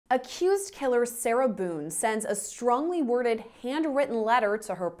Accused killer Sarah Boone sends a strongly worded handwritten letter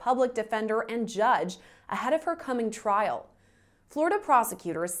to her public defender and judge ahead of her coming trial. Florida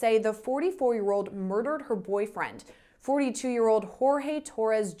prosecutors say the 44-year-old murdered her boyfriend, 42-year-old Jorge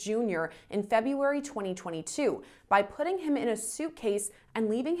Torres Jr., in February 2022 by putting him in a suitcase and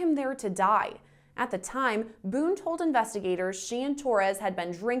leaving him there to die. At the time, Boone told investigators she and Torres had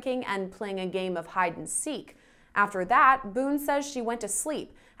been drinking and playing a game of hide and seek. After that, Boone says she went to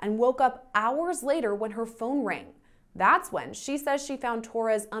sleep and woke up hours later when her phone rang. That's when she says she found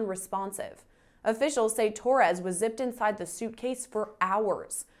Torres unresponsive. Officials say Torres was zipped inside the suitcase for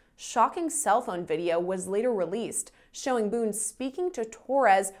hours. Shocking cell phone video was later released, showing Boone speaking to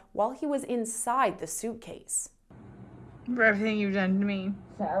Torres while he was inside the suitcase. For everything you've done to me.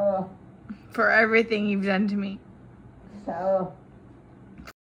 Sarah. For everything you've done to me. Sarah.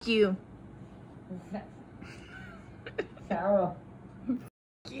 F you. Sarah.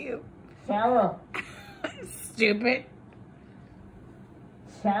 F you. Sarah. Stupid.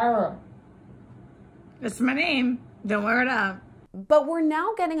 Sarah. That's my name. Don't wear it up. But we're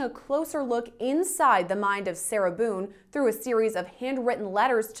now getting a closer look inside the mind of Sarah Boone through a series of handwritten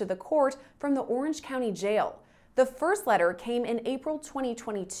letters to the court from the Orange County Jail. The first letter came in April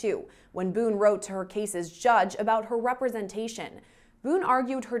 2022, when Boone wrote to her case's judge about her representation. Boone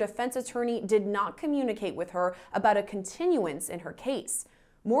argued her defense attorney did not communicate with her about a continuance in her case.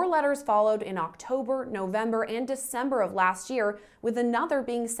 More letters followed in October, November, and December of last year, with another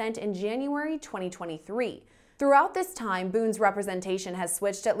being sent in January 2023. Throughout this time, Boone's representation has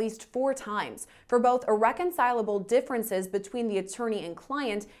switched at least 4 times for both irreconcilable differences between the attorney and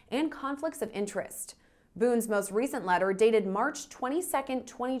client and conflicts of interest. Boone's most recent letter, dated March 22,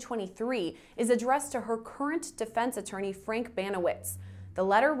 2023, is addressed to her current defense attorney, Frank Banowitz. The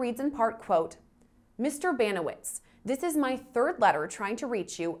letter reads in part, quote, "Mr. Banowitz, this is my 3rd letter trying to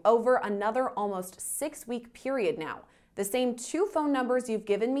reach you over another almost 6-week period now. The same 2 phone numbers you've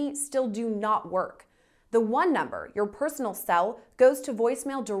given me still do not work. The one number, your personal cell, goes to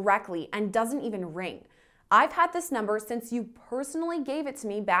voicemail directly and doesn't even ring. I've had this number since you personally gave it to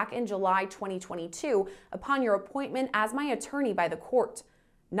me back in July 2022 upon your appointment as my attorney by the court.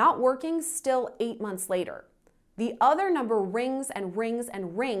 Not working still 8 months later. The other number rings and rings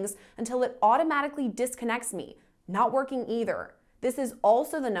and rings until it automatically disconnects me. Not working either. This is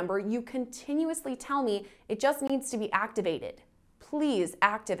also the number you continuously tell me it just needs to be activated. Please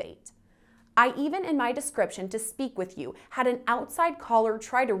activate. I even, in my description to speak with you, had an outside caller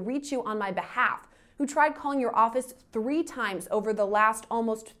try to reach you on my behalf, who tried calling your office 3 times over the last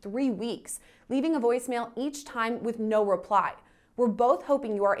almost 3 weeks, leaving a voicemail each time with no reply. We're both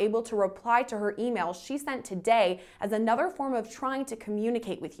hoping you are able to reply to her email she sent today as another form of trying to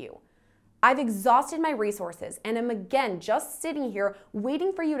communicate with you. I've exhausted my resources and am again just sitting here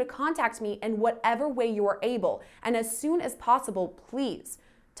waiting for you to contact me in whatever way you are able, and as soon as possible, please.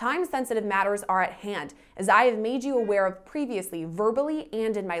 Time-sensitive matters are at hand, as I have made you aware of previously, verbally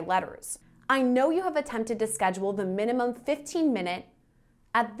and in my letters. I know you have attempted to schedule the minimum 15-minute.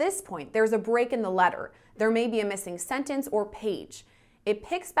 At this point, there's a break in the letter. There may be a missing sentence or page. It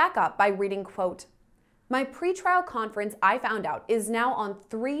picks back up by reading, quote, "My pretrial conference, I found out, is now on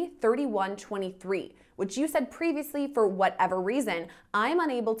 3/31/23, which you said previously for whatever reason, I am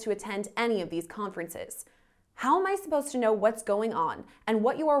unable to attend any of these conferences. How am I supposed to know what's going on and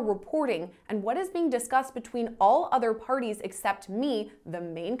what you are reporting and what is being discussed between all other parties except me, the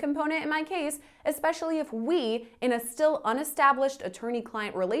main component in my case, especially if we, in a still unestablished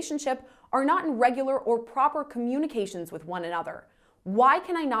attorney-client relationship, are not in regular or proper communications with one another? Why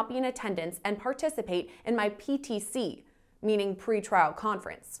can I not be in attendance and participate in my PTC, meaning pretrial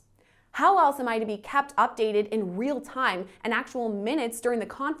conference? How else am I to be kept updated in real time and actual minutes during the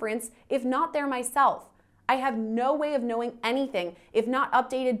conference if not there myself? I have no way of knowing anything if not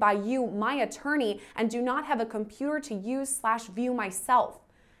updated by you, my attorney, and do not have a computer to use/view myself.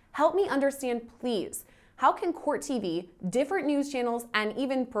 Help me understand, please. How can Court TV, different news channels, and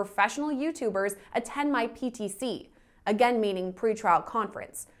even professional YouTubers attend my PTC? Again, meaning pretrial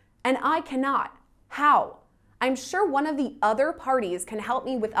conference. And I cannot. How? I'm sure one of the other parties can help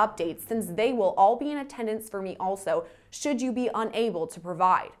me with updates since they will all be in attendance for me also, should you be unable to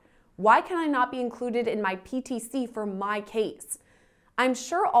provide. Why can I not be included in my PTC for my case? I'm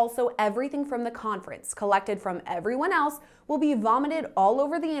sure also everything from the conference, collected from everyone else, will be vomited all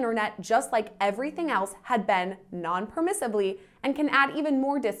over the internet just like everything else had been non-permissively, and can add even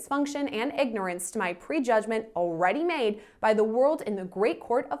more dysfunction and ignorance to my prejudgment already made by the world in the great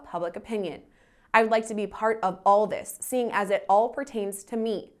court of public opinion. I would like to be part of all this, seeing as it all pertains to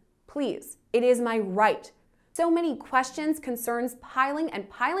me. Please, it is my right. So many questions, concerns piling and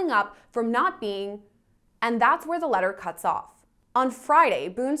piling up from not being, and that's where the letter cuts off. On Friday,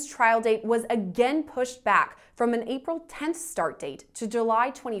 Boone's trial date was again pushed back from an April 10th start date to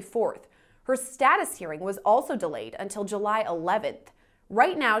July 24th. Her status hearing was also delayed until July 11th.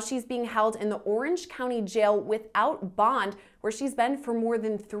 Right now, she's being held in the Orange County Jail without bond, where she's been for more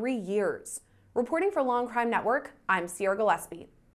than 3 years. Reporting for Law&Crime Network, I'm Sarah Gillespie.